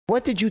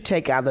What did you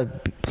take out of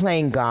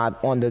playing God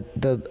on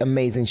the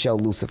amazing show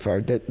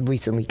Lucifer that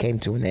recently came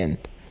to an end?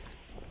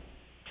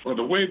 Well,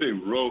 the way they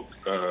wrote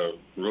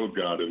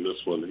God in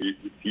this one,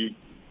 he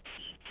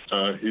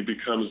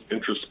becomes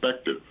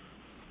introspective,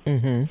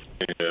 and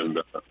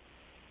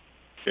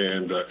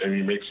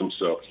he makes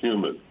himself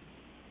human.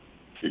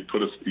 He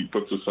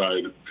puts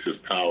aside his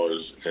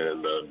powers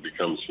and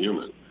becomes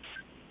human,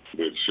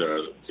 which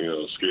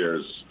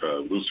scares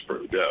Lucifer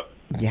to death.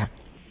 Yeah.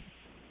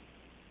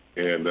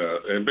 And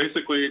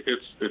basically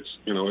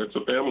it's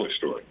a family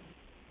story.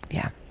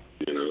 Yeah.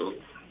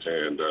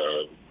 And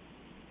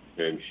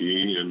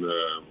he and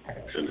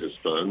his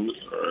son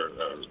are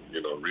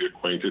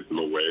reacquainted in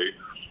a way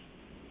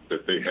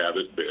that they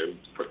haven't been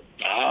for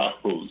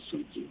thousands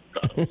and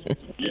thousands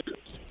of years.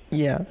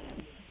 Yeah.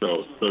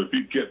 So if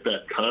you get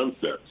that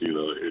concept,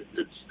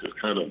 it's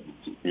kind of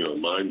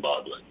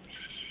mind-boggling.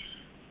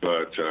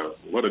 But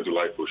what a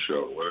delightful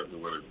show! What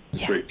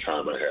a great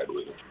time I had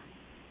with it.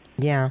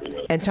 Yeah.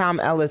 And Tom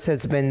Ellis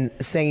has been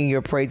singing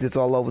your praises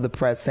all over the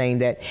press, saying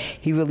that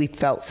he really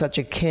felt such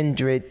a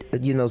kindred,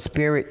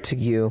 spirit to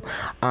you.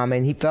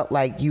 And he felt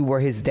like you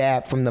were his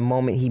dad from the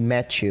moment he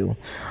met you,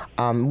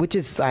 which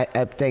is, I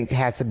think,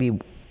 has to be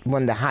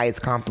one of the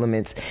highest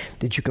compliments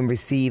that you can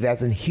receive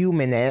as a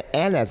human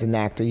and as an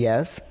actor,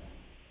 yes?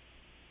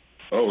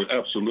 Oh,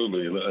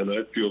 absolutely. And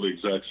I feel the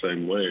exact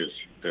same way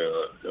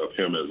of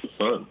him as a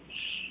son.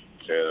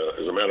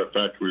 As a matter of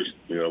fact,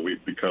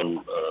 we've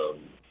become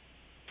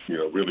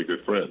really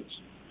good friends.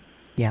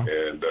 Yeah.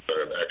 And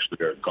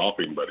actually are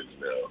golfing buddies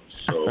now.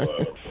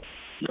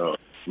 So,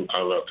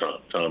 I love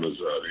Tom. Tom is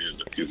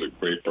he's a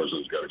great person.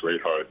 He's got a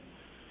great heart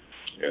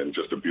and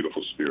just a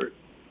beautiful spirit.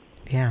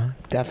 Yeah,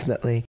 definitely.